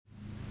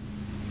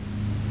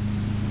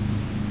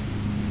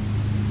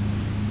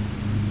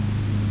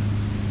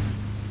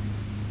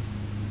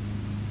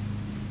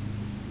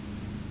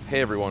Hey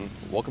everyone,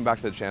 welcome back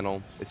to the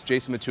channel. It's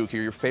Jason Matouk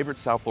here, your favorite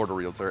South Florida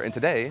realtor, and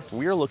today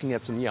we are looking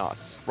at some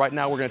yachts. Right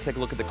now we're gonna take a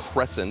look at the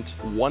Crescent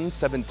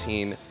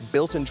 117,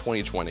 built in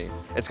 2020.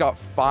 It's got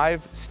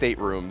 5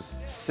 staterooms,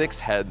 6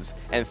 heads,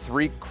 and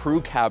 3 crew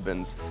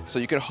cabins, so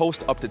you can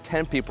host up to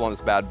 10 people on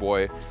this bad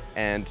boy,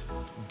 and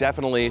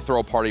definitely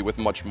throw a party with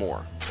much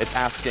more. It's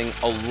asking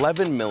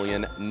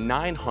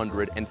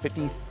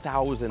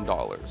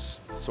 $11,950,000.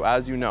 So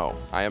as you know,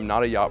 I am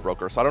not a yacht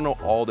broker, so I don't know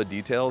all the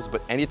details,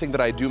 but anything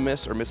that I do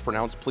miss or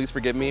mispronounce, please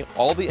forgive me.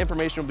 All the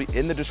information will be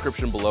in the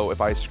description below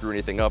if I screw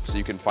anything up, so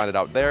you can find it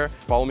out there.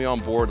 Follow me on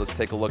board, let's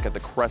take a look at the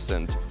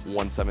Crescent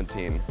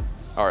 117.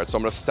 All right, so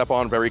I'm gonna step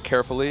on very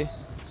carefully.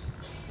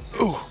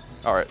 Ooh,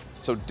 all right,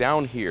 so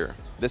down here,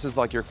 this is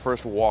like your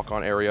first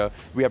walk-on area.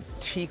 We have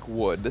teak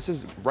wood. This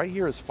is, right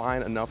here is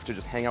fine enough to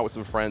just hang out with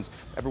some friends.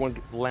 Everyone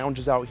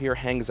lounges out here,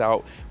 hangs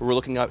out. We're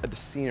looking out at the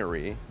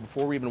scenery.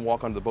 Before we even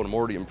walk onto the boat, I'm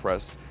already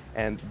impressed.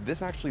 And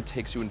this actually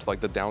takes you into like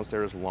the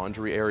downstairs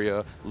laundry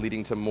area,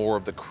 leading to more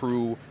of the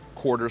crew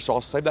quarters. So I'll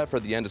save that for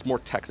the end. It's more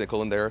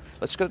technical in there.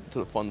 Let's get to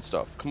the fun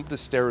stuff. Come up the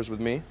stairs with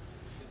me.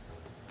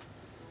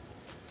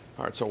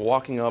 All right, so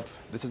walking up,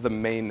 this is the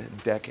main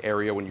deck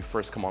area when you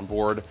first come on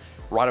board.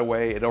 Right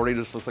away, it already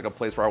just looks like a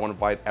place where I want to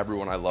invite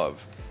everyone I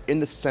love. In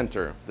the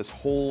center, this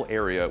whole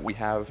area, we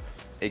have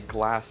a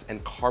glass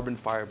and carbon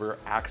fiber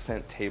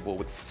accent table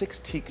with 6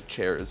 teak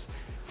chairs,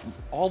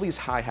 all these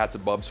hi-hats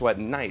above, so at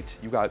night,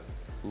 you got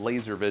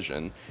laser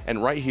vision.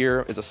 And right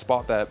here is a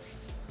spot that,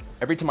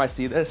 every time I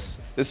see this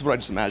is what I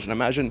just imagine.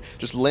 Imagine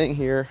just laying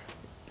here,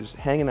 just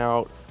hanging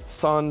out,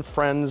 sun,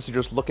 friends,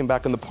 you're just looking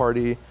back on the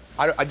party.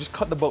 I just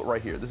cut the boat right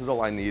here. This is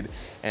all I need.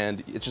 And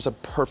it's just a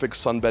perfect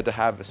sunbed to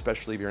have,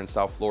 especially if you're in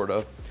South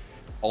Florida.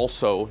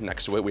 Also,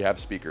 next to it, we have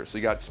speakers. So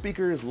you got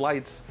speakers,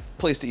 lights,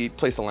 place to eat,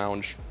 place to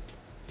lounge.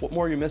 What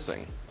more are you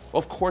missing? Well,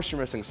 of course you're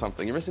missing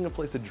something. You're missing a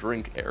place to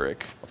drink,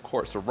 Eric. Of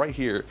course, so right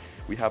here,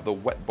 we have the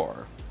wet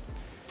bar.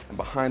 And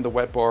behind the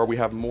wet bar, we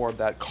have more of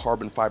that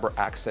carbon fiber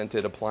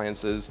accented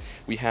appliances.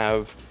 We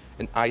have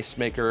an ice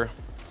maker,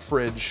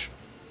 fridge,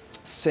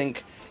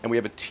 sink, and we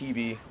have a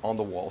TV on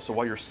the wall. So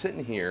while you're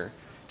sitting here,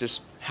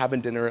 just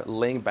having dinner,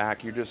 laying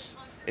back, you're just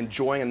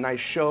enjoying a nice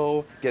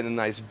show, getting a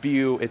nice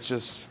view. It's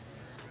just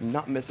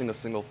not missing a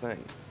single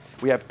thing.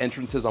 We have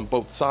entrances on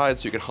both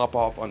sides so you can hop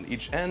off on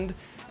each end.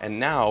 And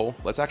now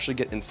let's actually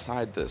get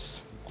inside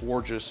this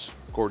gorgeous,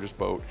 gorgeous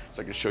boat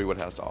so I can show you what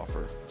it has to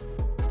offer.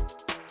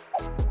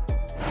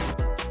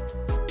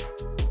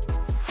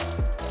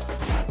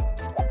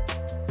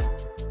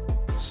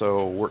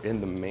 So we're in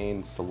the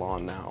main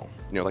salon now,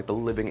 you know, like the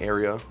living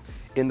area.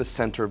 In the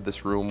center of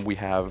this room, we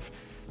have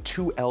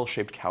 2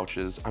 L-shaped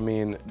couches. I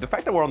mean, the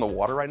fact that we're on the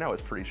water right now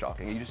is pretty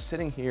shocking. You're just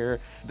sitting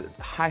here, the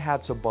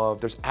hi-hats above,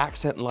 there's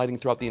accent lighting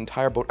throughout the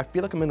entire boat. I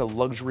feel like I'm in a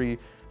luxury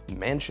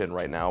mansion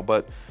right now,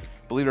 but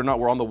believe it or not,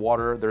 we're on the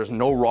water. There's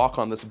no rock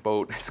on this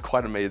boat. It's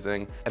quite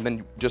amazing. And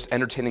then just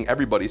entertaining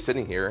everybody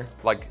sitting here,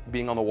 like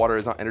being on the water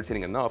is not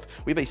entertaining enough.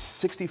 We have a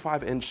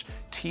 65-inch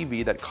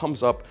TV that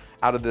comes up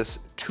out of this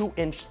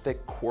 2-inch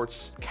thick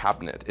quartz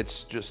cabinet.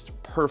 It's just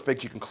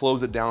perfect. You can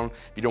close it down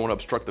if you don't want to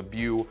obstruct the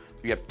view.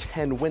 You have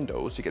 10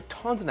 windows, so you get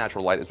tons of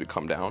natural light as we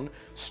come down.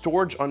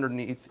 Storage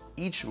underneath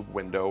each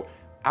window,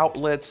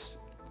 outlets,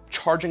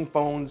 charging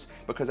phones,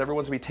 because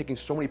everyone's gonna be taking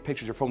so many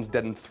pictures, your phone's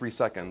dead in 3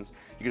 seconds.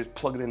 You can just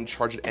plug it in and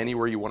charge it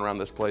anywhere you want around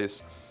this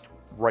place.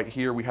 Right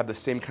here, we have the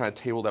same kind of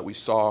table that we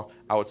saw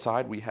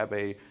outside. We have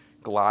a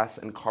glass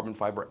and carbon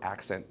fiber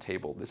accent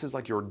table. This is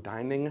like your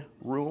dining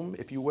room,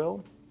 if you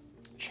will.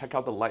 Check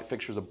out the light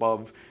fixtures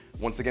above.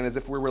 Once again, as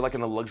if we were like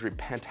in a luxury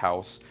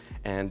penthouse,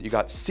 and you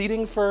got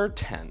seating for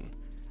 10.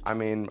 I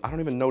mean, I don't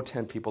even know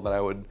 10 people that I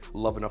would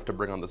love enough to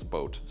bring on this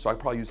boat. So I'd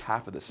probably use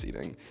half of the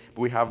seating.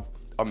 But we have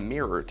a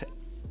mirror to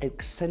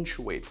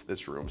accentuate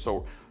this room.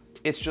 So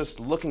it's just,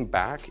 looking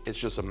back, it's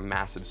just a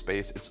massive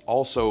space. It's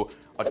also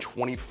a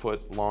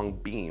 20-foot long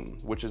beam,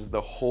 which is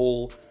the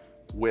whole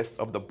width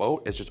of the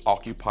boat is just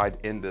occupied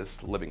in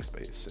this living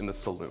space, in the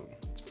saloon.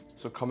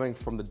 So coming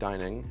from the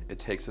dining, it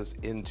takes us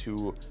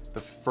into the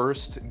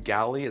first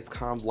galley. It's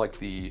kind of like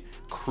the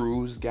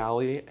cruise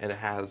galley, and it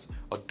has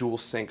a dual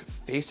sink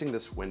facing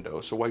this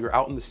window. So while you're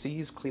out in the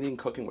seas, cleaning,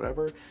 cooking,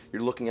 whatever,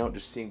 you're looking out,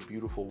 just seeing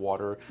beautiful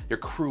water. Your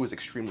crew is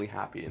extremely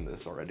happy in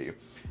this already.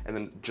 And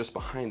then just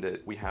behind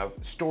it, we have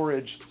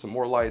storage, some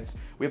more lights.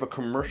 We have a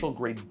commercial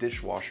grade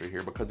dishwasher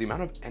here because the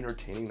amount of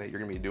entertaining that you're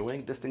gonna be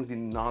doing, this thing's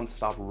gonna be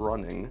nonstop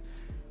running.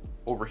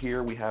 Over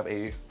here, we have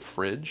a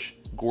fridge,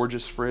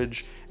 gorgeous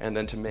fridge, and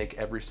then to make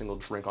every single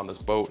drink on this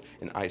boat,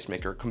 an ice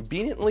maker,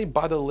 conveniently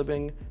by the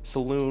living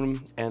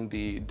saloon and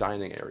the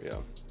dining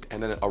area.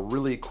 And then a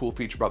really cool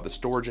feature about the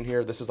storage in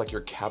here, this is like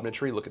your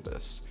cabinetry. Look at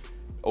this.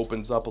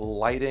 Opens up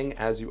lighting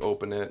as you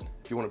open it.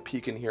 If you want to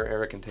peek in here,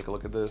 Eric, and take a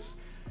look at this.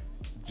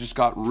 Just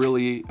got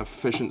really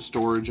efficient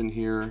storage in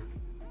here.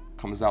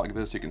 Comes out like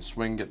this, so you can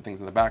swing, get things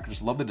in the back.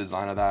 Just love the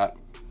design of that.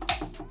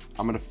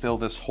 I'm gonna fill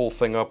this whole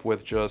thing up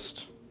with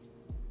just,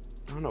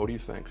 I don't know, what do you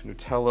think?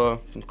 Nutella,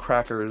 some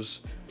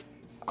crackers.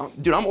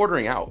 Dude, I'm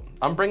ordering out.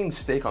 I'm bringing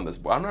steak on this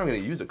boat. I'm not even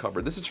gonna use a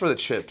cupboard. This is for the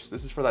chips.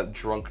 This is for that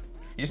drunk,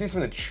 you just need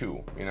something to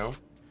chew, you know?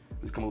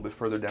 We come a little bit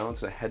further down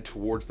to head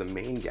towards the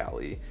main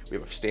galley. We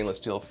have a stainless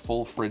steel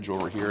full fridge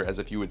over here, as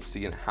if you would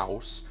see in a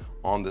house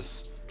on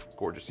this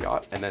gorgeous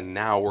yacht. And then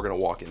now we're gonna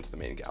walk into the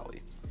main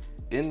galley.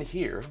 In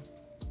here,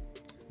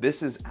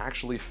 this is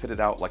actually fitted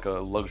out like a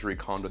luxury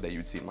condo that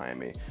you'd see in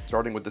Miami.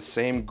 Starting with the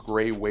same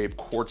gray wave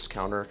quartz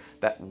counter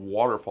that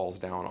waterfalls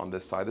down on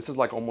this side. This is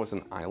like almost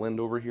an island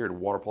over here. It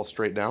waterfalls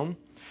straight down.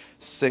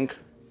 Sink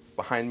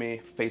behind me,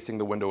 facing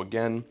the window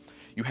again.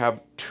 You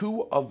have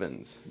 2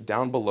 ovens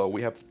down below.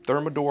 We have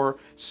Thermador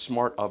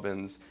smart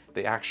ovens.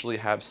 They actually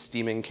have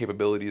steaming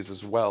capabilities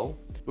as well.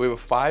 We have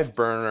a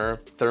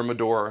 5-burner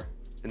Thermador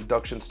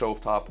induction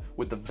stovetop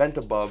with the vent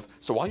above.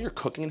 So while you're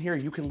cooking in here,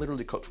 you can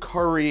literally cook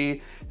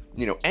curry,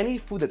 you know, any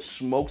food that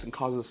smokes and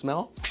causes a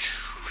smell,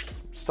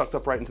 sucks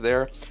up right into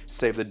there,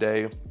 save the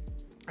day.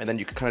 And then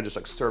you can kind of just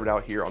like serve it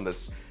out here on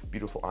this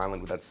beautiful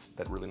island with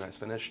that really nice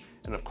finish.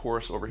 And of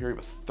course, over here, you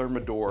have a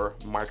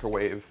Thermador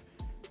microwave,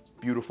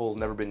 beautiful,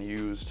 never been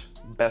used,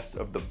 best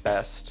of the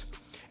best.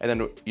 And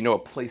then, you know, a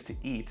place to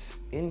eat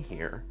in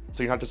here.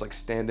 So you're not just like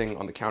standing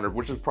on the counter,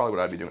 which is probably what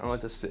I'd be doing. I don't like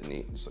to sit and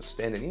eat, just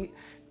stand and eat.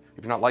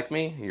 If you're not like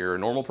me, you're a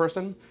normal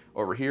person.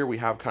 Over here, we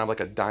have kind of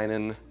like a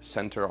dine-in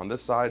center on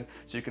this side.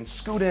 So you can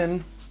scoot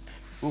in,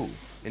 ooh,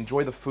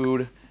 enjoy the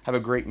food, have a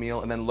great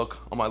meal, and then look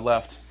on my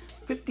left,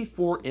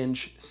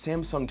 54-inch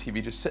Samsung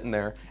TV just sitting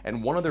there.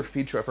 And one other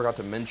feature I forgot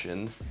to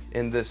mention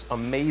in this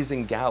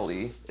amazing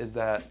galley is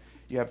that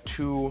you have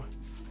 2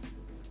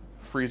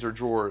 freezer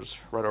drawers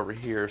right over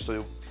here.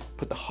 So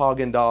put the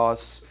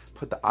Haagen-Dazs,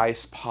 put the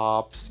ice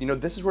pops. You know,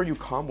 this is where you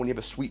come when you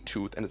have a sweet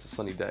tooth and it's a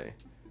sunny day.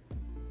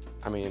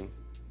 I mean,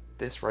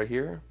 this right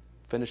here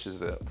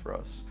finishes it for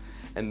us.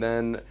 And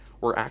then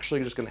we're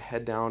actually just gonna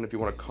head down if you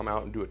wanna come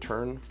out and do a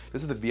turn.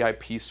 This is the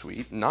VIP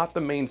suite, not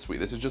the main suite.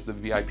 This is just the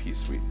VIP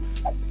suite.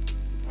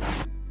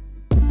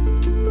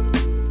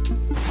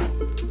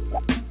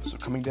 So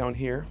coming down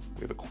here,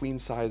 we have a queen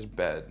size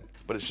bed,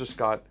 but it's just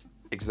got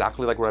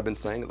exactly like what I've been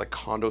saying, like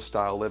condo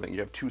style living. You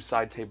have 2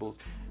 side tables,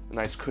 a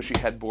nice cushy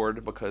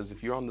headboard, because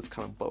if you're on this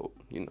kind of boat,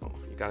 you know,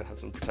 you gotta have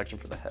some protection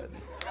for the head.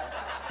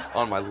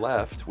 On my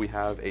left, we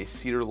have a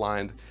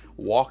cedar-lined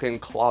walk-in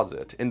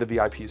closet in the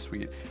VIP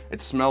suite.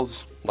 It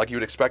smells like you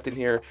would expect in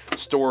here,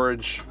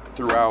 storage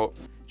throughout,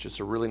 just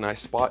a really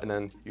nice spot. And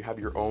then you have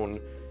your own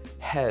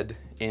head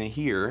in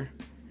here.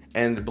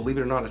 And believe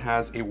it or not, it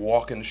has a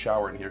walk-in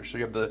shower in here. So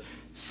you have the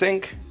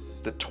sink,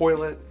 the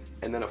toilet,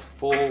 and then a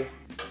full,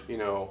 you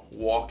know,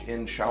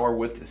 walk-in shower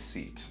with the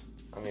seat.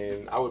 I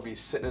mean, I would be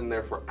sitting in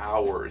there for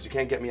hours. You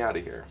can't get me out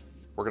of here.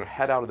 We're gonna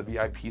head out of the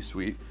VIP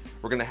suite.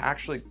 We're gonna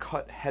actually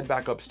head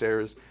back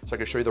upstairs so I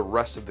can show you the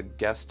rest of the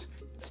guest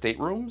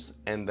staterooms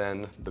and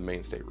then the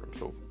main stateroom.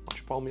 So why don't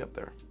you follow me up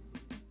there?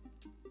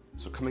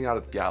 So coming out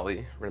of the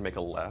galley, we're gonna make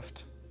a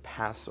left,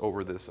 pass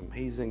over this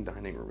amazing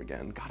dining room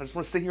again. God, I just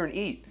wanna sit here and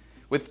eat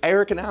with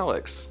Eric and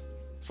Alex.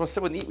 I just wanna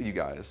sit and eat with you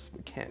guys.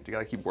 We can't, you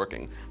gotta keep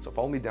working. So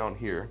follow me down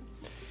here.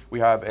 We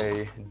have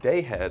a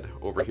day head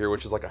over here,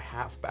 which is like a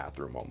half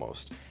bathroom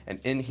almost. And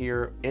in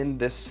here, in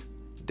this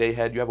day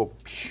head, you have a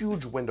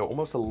huge window,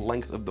 almost the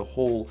length of the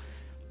whole,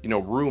 you know,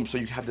 room. So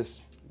you have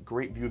this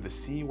great view of the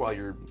sea while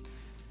you're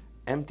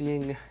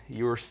emptying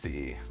your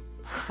sea.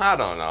 I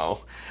don't know,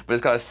 but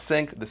it's got a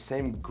sink, the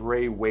same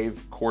gray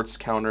wave quartz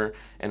counter,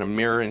 and a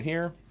mirror in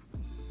here.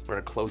 We're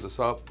gonna close this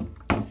up.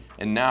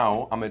 And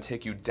now I'm gonna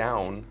take you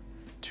down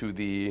to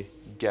the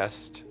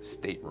guest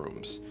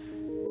staterooms.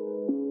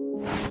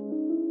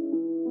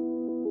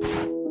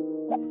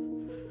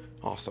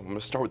 Awesome, I'm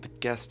gonna start with the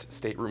guest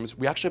staterooms.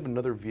 We actually have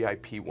another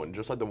VIP one,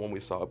 just like the one we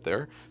saw up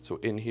there. So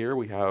in here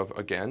we have,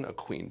 again, a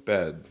queen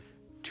bed,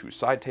 2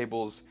 side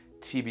tables,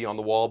 TV on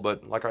the wall,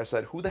 but like I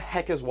said, who the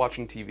heck is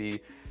watching TV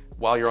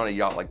while you're on a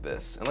yacht like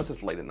this? Unless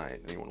it's late at night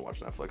and you wanna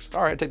watch Netflix.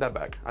 All right, I take that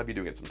back. I'd be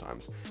doing it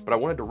sometimes. But I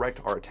wanna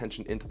direct our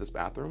attention into this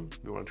bathroom.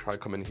 We wanna try to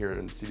come in here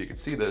and see if you can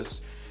see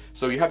this.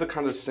 So you have the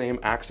kind of the same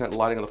accent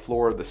lighting on the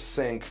floor, the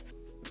sink.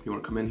 You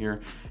wanna come in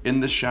here. In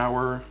the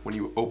shower, when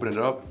you open it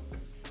up,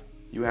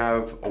 you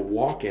have a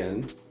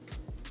walk-in,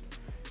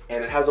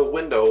 and it has a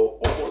window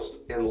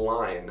almost in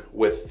line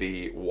with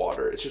the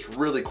water. It's just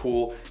really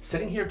cool.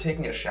 Sitting here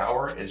taking a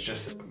shower is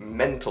just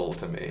mental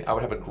to me. I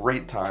would have a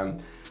great time.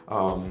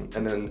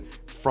 And then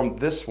from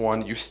this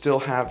one, you still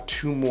have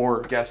 2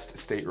 more guest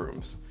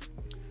staterooms.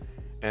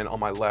 And on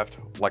my left,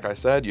 like I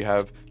said, you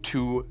have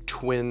 2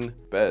 twin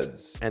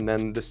beds, and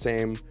then the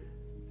same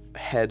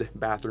head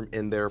bathroom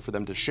in there for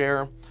them to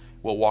share.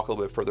 We'll walk a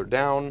little bit further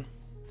down.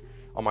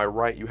 On my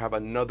right, you have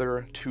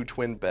another 2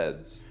 twin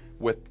beds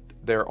with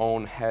their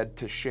own head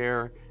to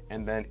share.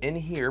 And then in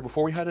here,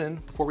 before we head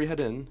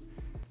in,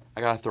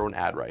 I gotta throw an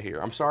ad right here.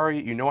 I'm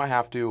sorry, you know I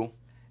have to.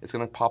 It's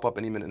gonna pop up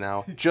any minute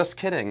now. Just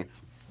kidding.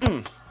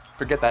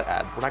 Forget that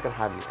ad. We're not gonna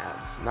have any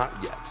ads, not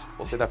yet.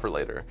 We'll save that for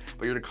later.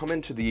 But you're gonna come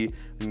into the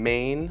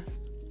main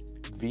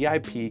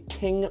VIP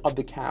king of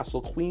the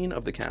castle, queen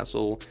of the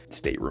castle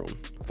stateroom.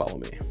 Follow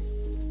me.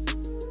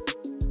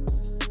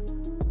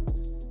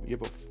 You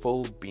have a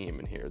full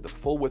beam in here, the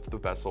full width of the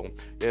vessel.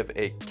 You have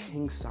a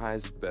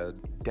king-size bed,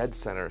 dead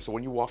center. So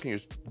when you walk in, you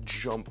just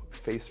jump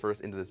face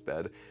first into this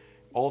bed.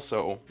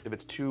 Also, if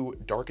it's too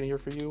dark in here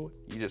for you,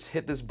 you just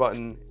hit this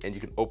button and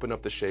you can open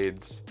up the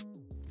shades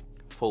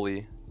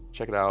fully.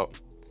 Check it out.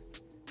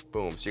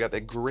 Boom. So you got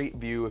that great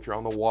view. If you're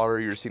on the water,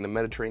 you're seeing the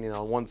Mediterranean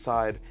on one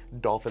side,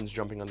 dolphins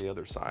jumping on the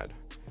other side.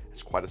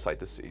 It's quite a sight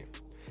to see.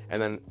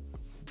 And then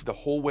the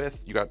whole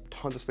width, you got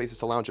tons of spaces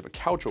to lounge. You have a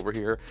couch over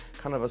here,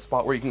 kind of a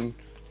spot where you can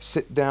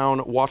sit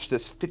down, watch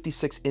this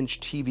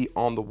 56-inch TV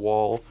on the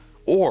wall.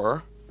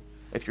 Or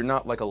if you're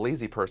not like a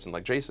lazy person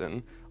like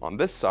Jason, on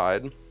this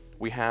side,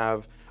 we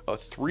have a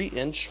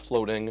 3-inch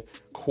floating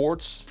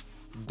quartz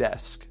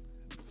desk.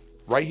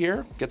 Right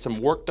here, get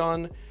some work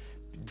done,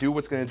 do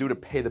what's gonna do to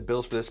pay the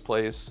bills for this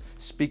place,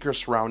 speakers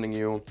surrounding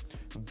you,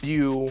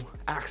 view,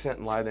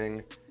 accent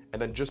lighting,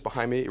 and then just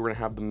behind me, we're gonna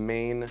have the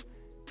main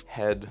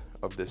head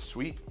of this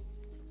suite.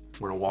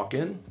 We're gonna walk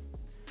in.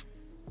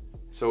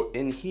 So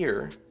in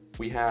here,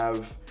 we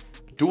have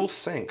dual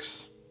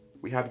sinks.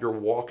 We have your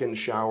walk-in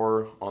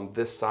shower on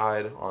this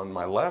side on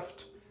my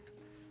left.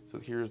 So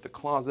here's the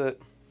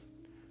closet.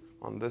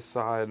 On this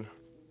side,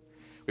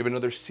 we have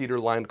another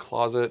cedar-lined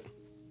closet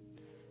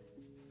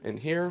in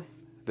here.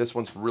 This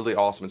one's really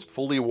awesome. It's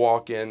fully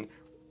walk-in,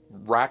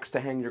 racks to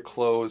hang your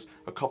clothes,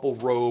 a couple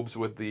robes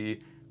with the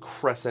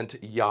Crescent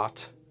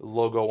Yacht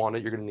logo on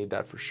it. You're gonna need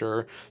that for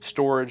sure.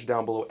 Storage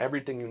down below,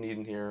 everything you need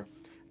in here.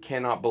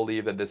 Cannot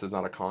believe that this is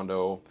not a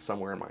condo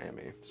somewhere in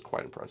Miami. It's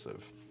quite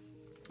impressive.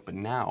 But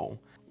now,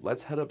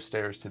 let's head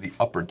upstairs to the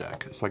upper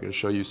deck so I can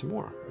show you some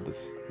more of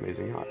this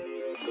amazing yacht.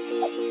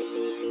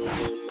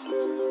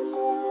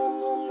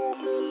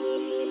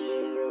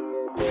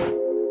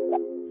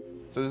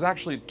 So there's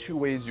actually two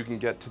ways you can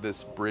get to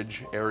this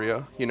bridge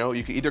area. You know,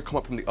 you can either come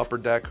up from the upper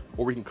deck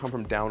or we can come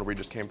from down where we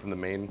just came from the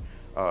main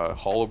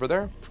hall over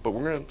there. But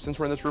since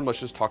we're in this room, let's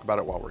just talk about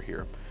it while we're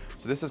here.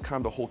 So this is kind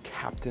of the whole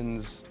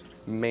captain's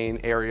main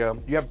area.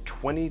 You have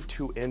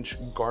 22-inch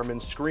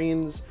Garmin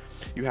screens.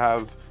 You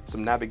have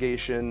some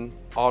navigation,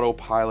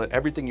 autopilot,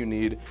 everything you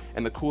need.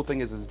 And the cool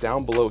thing is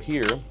down below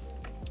here,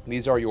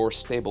 these are your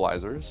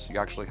stabilizers. You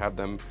actually have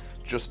them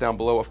just down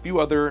below. A few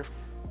other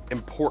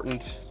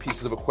important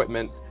pieces of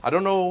equipment. I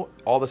don't know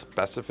all the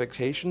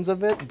specifications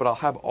of it, but I'll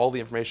have all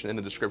the information in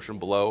the description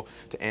below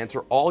to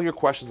answer all your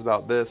questions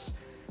about this.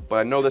 But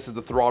I know this is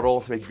the throttle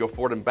to make you go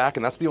forward and back,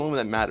 and that's the only one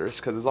that matters,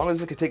 because as long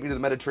as it can take me to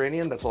the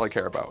Mediterranean, that's all I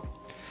care about.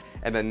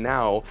 And then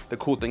now, the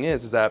cool thing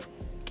is that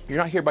you're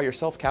not here by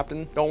yourself,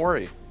 Captain. Don't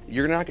worry.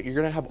 You're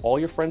gonna have all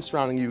your friends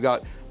surrounding you. You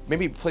got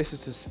maybe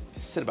places to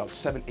sit about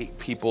 7, 8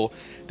 people.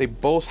 They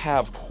both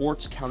have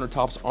quartz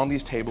countertops on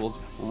these tables,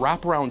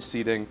 wraparound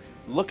seating.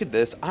 Look at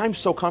this, I'm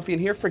so comfy in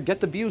here,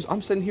 forget the views.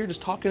 I'm sitting here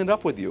just talking it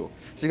up with you.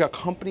 So you got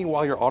company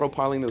while you're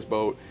autopiloting this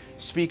boat,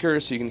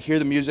 speakers so you can hear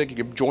the music, you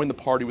can join the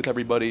party with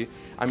everybody.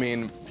 I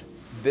mean,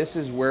 this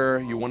is where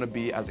you wanna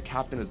be as a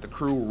captain, as the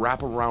crew,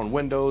 wrap around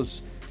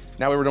windows.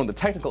 Now we're done with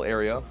the technical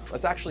area,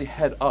 let's actually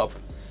head up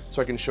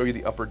so I can show you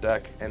the upper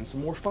deck and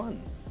some more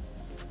fun.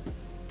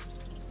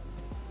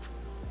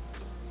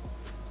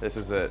 This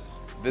is it.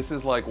 This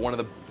is like one of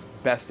the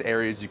best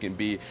areas you can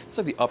be. It's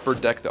like the upper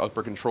deck, the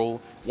upper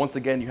control. Once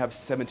again, you have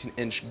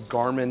 17-inch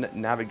Garmin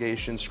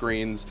navigation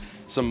screens.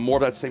 Some more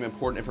of that same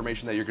important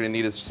information that you're gonna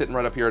need is sitting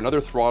right up here.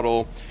 Another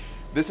throttle.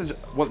 This is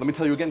what, let me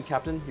tell you again,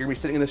 Captain, you're gonna be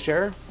sitting in this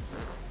chair.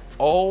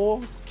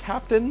 Oh,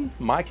 Captain,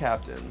 my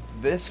Captain.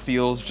 This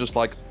feels just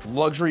like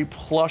luxury,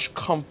 plush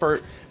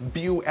comfort,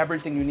 view,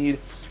 everything you need.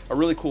 A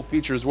really cool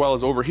feature as well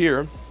is over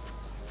here,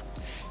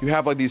 you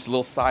have like these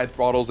little side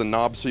throttles and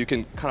knobs so you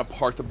can kind of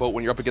park the boat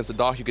when you're up against the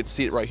dock. You can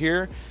see it right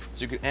here.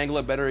 So you can angle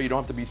it better. You don't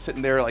have to be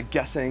sitting there like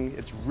guessing.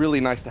 It's really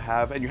nice to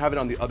have. And you have it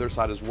on the other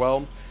side as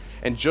well.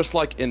 And just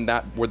like in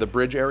that, where the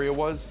bridge area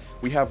was,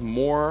 we have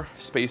more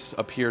space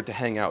up here to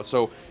hang out.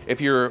 So if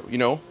you're, you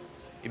know,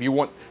 if you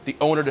want the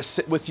owner to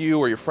sit with you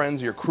or your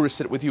friends or your crew to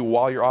sit with you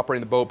while you're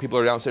operating the boat, people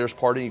are downstairs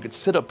partying, you could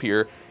sit up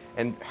here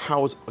and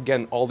house,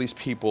 again, all these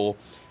people.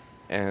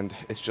 And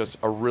it's just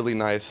a really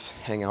nice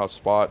hangout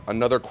spot.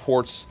 Another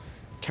quartz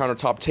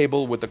countertop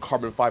table with the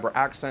carbon fiber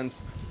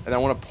accents. And I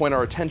want to point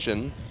our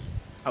attention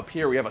up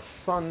here. We have a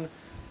sun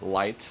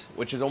light,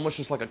 which is almost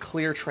just like a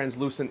clear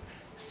translucent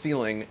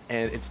ceiling,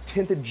 and it's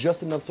tinted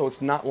just enough so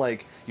it's not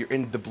like you're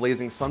in the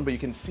blazing sun, but you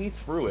can see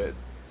through it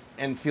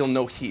and feel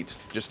no heat.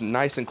 Just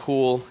nice and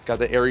cool, got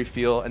the airy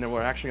feel. And then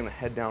we're actually gonna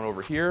head down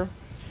over here.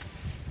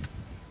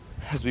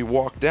 As we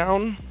walk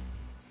down,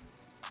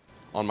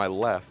 on my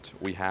left,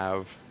 we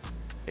have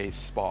a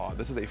spa.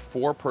 This is a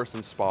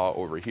 4-person spa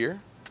over here.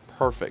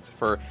 Perfect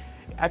for,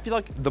 I feel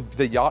like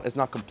the yacht is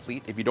not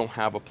complete if you don't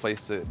have a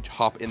place to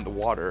hop in the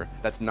water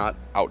that's not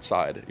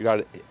outside. You got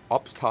an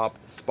up top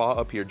spa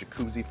up here,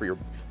 jacuzzi for your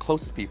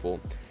closest people.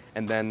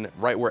 And then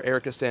right where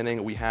Eric is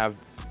standing, we have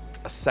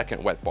a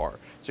second wet bar.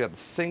 So you have the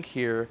sink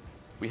here.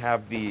 We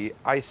have the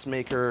ice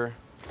maker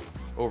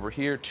over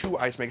here, 2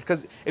 ice makers.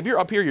 Because if you're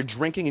up here, you're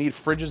drinking, you need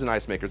fridges and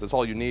ice makers. That's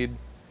all you need.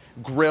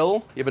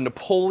 Grill, you have a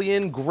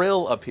Napoleon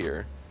grill up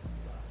here.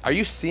 Are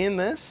you seeing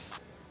this?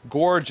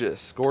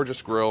 Gorgeous,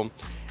 gorgeous grill.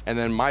 And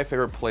then my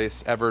favorite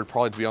place ever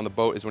probably to be on the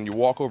boat is when you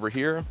walk over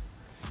here,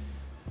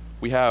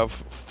 We have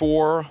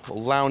 4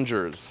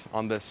 loungers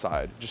on this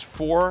side, just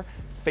 4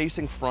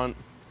 facing front,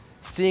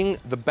 seeing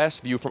the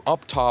best view from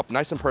up top,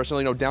 nice and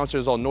personal. You know,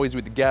 downstairs is all noisy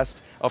with the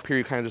guests. Up here,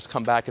 you kind of just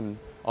come back and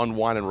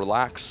unwind and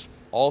relax.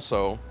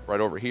 Also,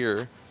 right over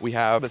here, we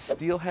have a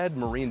Steelhead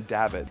Marine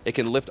Davit. It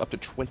can lift up to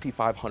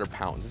 2,500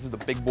 pounds. This is the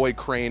big boy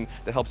crane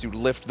that helps you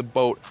lift the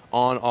boat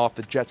on, off,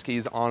 the jet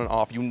skis on and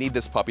off. You need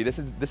this puppy. This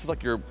is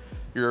like your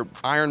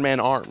Iron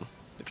Man arm,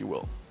 if you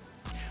will.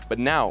 But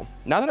now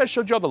that I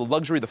showed you all the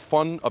luxury, the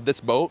fun of this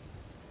boat,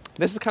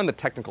 this is kind of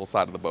the technical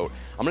side of the boat.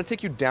 I'm gonna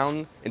take you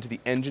down into the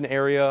engine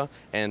area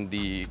and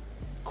the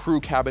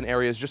crew cabin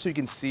areas just so you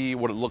can see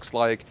what it looks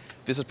like.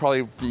 This is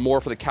probably more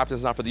for the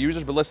captains, not for the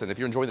users, but listen, if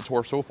you're enjoying the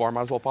tour so far,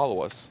 might as well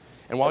follow us.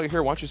 And while you're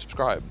here, why don't you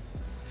subscribe?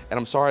 And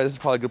I'm sorry, this is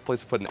probably a good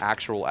place to put an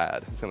actual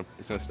ad. It's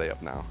gonna stay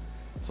up now.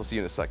 So I'll see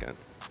you in a second.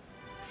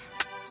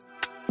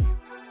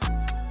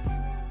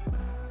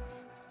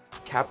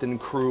 Captain,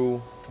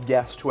 crew,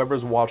 guest,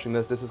 whoever's watching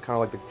this, this is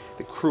kind of like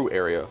the crew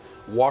area.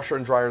 Washer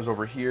and dryers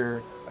over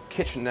here, a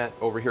kitchenette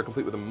over here,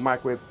 complete with a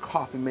microwave,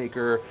 coffee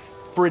maker,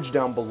 fridge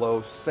down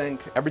below, sink,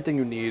 everything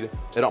you need.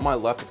 And on my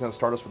left, it's gonna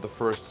start us with the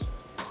first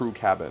crew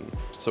cabin.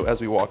 So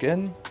as we walk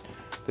in,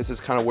 this is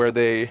kind of where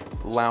they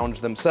lounge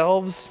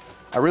themselves.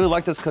 I really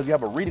like this because you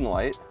have a reading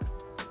light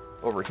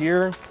over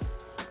here.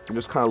 You can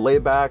just kind of lay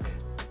back,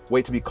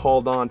 wait to be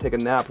called on, take a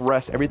nap,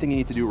 rest, everything you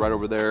need to do right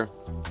over there.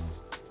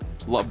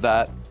 Love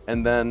that.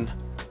 And then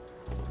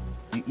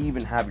you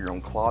even have your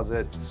own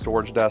closet,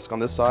 storage desk on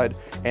this side,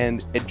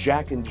 and a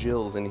Jack and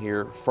Jill's in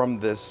here from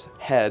this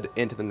head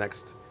into the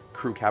next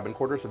crew cabin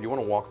quarter. So if you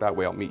want to walk that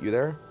way, I'll meet you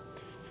there.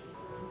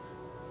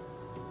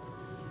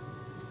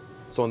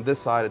 So on this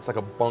side, it's like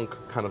a bunk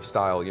kind of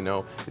style, you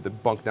know, the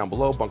bunk down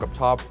below, bunk up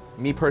top.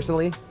 Me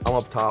personally, I'm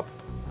up top,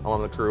 I'm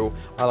on the crew.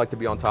 I like to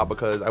be on top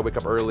because I wake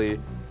up early.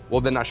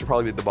 Well, then I should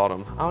probably be at the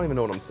bottom. I don't even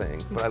know what I'm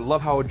saying, but I love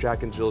how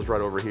Jack and Jill's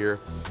right over here.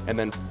 And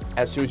then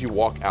as soon as you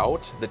walk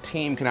out, the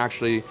team can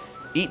actually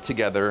eat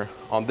together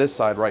on this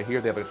side right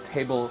here. They have a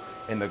table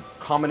in the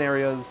common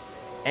areas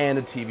and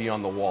a TV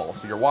on the wall.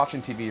 So you're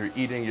watching TV, you're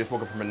eating, you just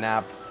woke up from a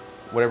nap,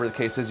 whatever the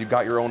case is, you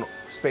got your own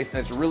space, and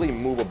it's really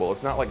movable.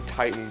 It's not like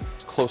tight and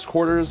close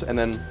quarters. And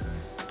then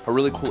a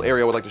really cool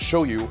area I would like to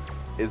show you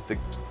is the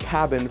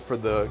cabin for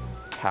the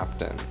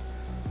captain.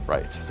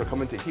 Right, so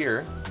come into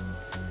here.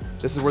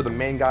 This is where the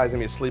main guy is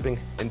gonna be sleeping,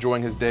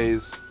 enjoying his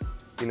days.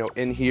 You know,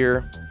 in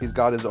here, he's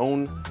got his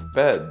own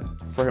bed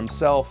for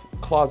himself,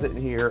 closet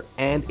in here,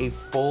 and a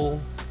full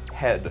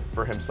head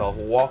for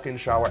himself, walk-in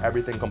shower,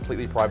 everything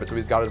completely private, so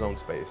he's got his own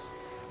space.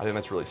 I think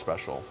that's really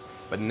special.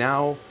 But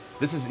now,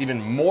 this is even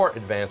more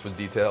advanced with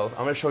details. I'm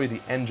gonna show you the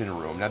engine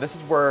room. Now this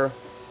is where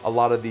a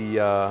lot of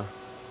the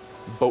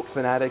boat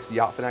fanatics,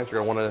 yacht fanatics are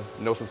gonna wanna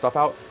know some stuff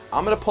out.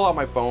 I'm gonna pull out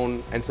my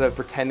phone instead of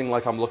pretending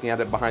like I'm looking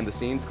at it behind the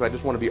scenes because I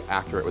just wanna be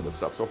accurate with this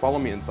stuff. So follow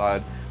me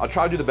inside. I'll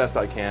try to do the best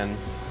I can.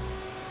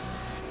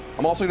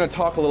 I'm also gonna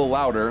talk a little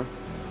louder,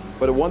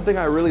 but one thing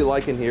I really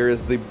like in here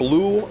is the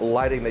blue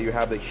lighting that you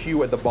have, the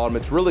hue at the bottom.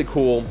 It's really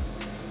cool.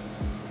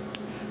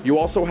 You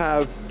also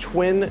have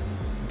twin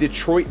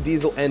Detroit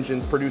diesel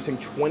engines producing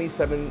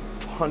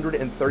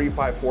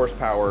 2,735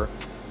 horsepower.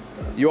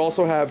 You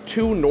also have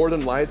 2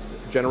 Northern Lights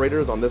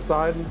generators on this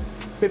side,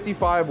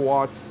 55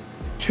 watts,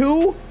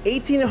 2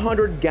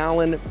 1,800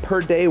 gallon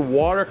per day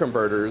water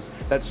converters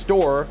that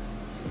store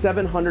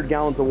 700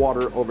 gallons of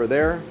water over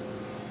there.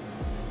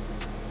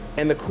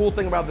 And the cool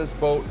thing about this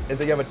boat is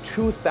that you have a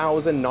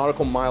 2,000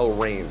 nautical mile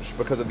range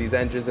because of these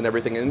engines and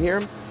everything in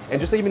here. And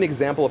just to give you an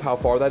example of how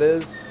far that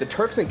is, the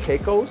Turks and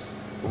Caicos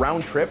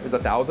round trip is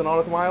 1,000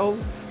 nautical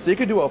miles. So you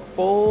could do a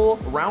full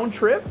round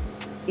trip,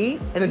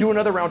 eat, and then do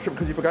another round trip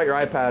because you forgot your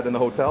iPad in the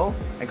hotel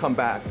and come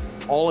back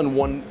all in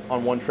one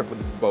trip with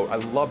this boat. I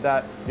love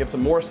that. You have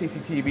some more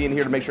CCTV in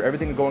here to make sure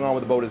everything going on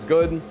with the boat is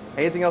good.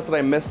 Anything else that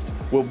I missed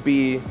will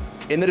be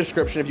in the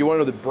description. If you want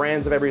to know the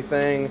brands of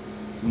everything,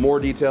 more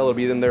detail will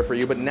be in there for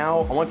you. But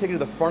now I want to take you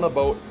to the front of the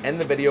boat,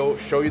 end the video,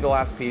 show you the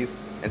last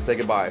piece, and say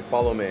goodbye.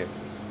 Follow me.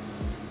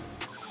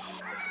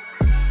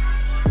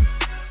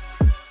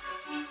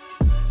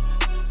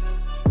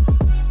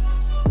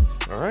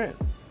 All right,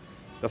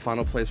 the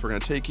final place we're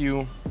gonna take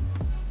you,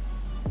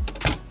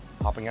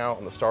 hopping out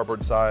on the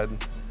starboard side.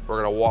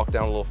 We're gonna walk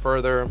down a little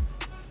further.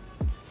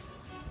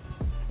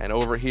 And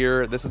over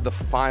here, this is the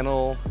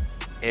final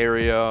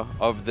area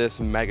of this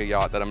mega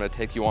yacht that I'm gonna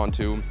take you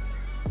onto.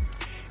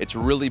 It's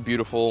really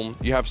beautiful.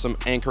 You have some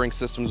anchoring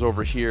systems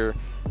over here.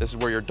 This is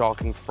where your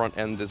docking front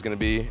end is gonna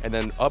be. And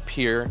then up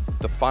here,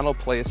 the final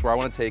place where I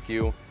wanna take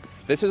you,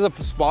 this is a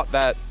spot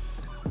that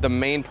the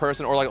main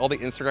person or like all the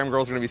Instagram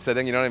girls are gonna be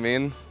sitting, you know what I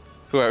mean?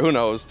 Who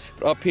knows?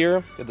 But up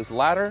here, get this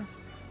ladder,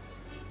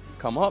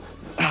 come up,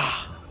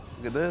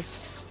 look at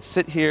this,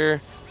 sit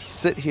here,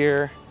 sit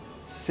here,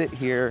 sit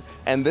here.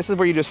 And this is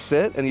where you just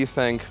sit and you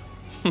think,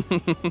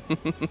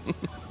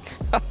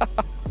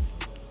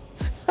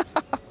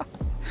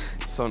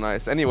 so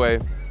nice. Anyway,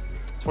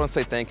 just want to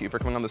say thank you for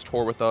coming on this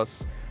tour with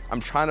us.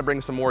 I'm trying to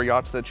bring some more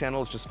yachts to the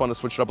channel. It's just fun to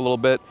switch it up a little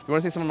bit. If you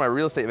want to see some of my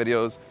real estate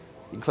videos,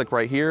 you can click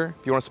right here.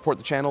 If you want to support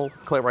the channel,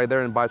 click right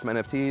there and buy some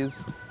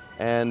NFTs.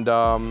 And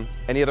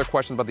any other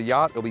questions about the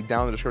yacht, it'll be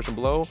down in the description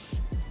below.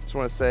 Just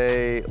want to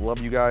say,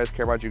 love you guys,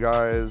 care about you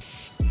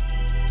guys.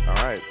 All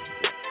right.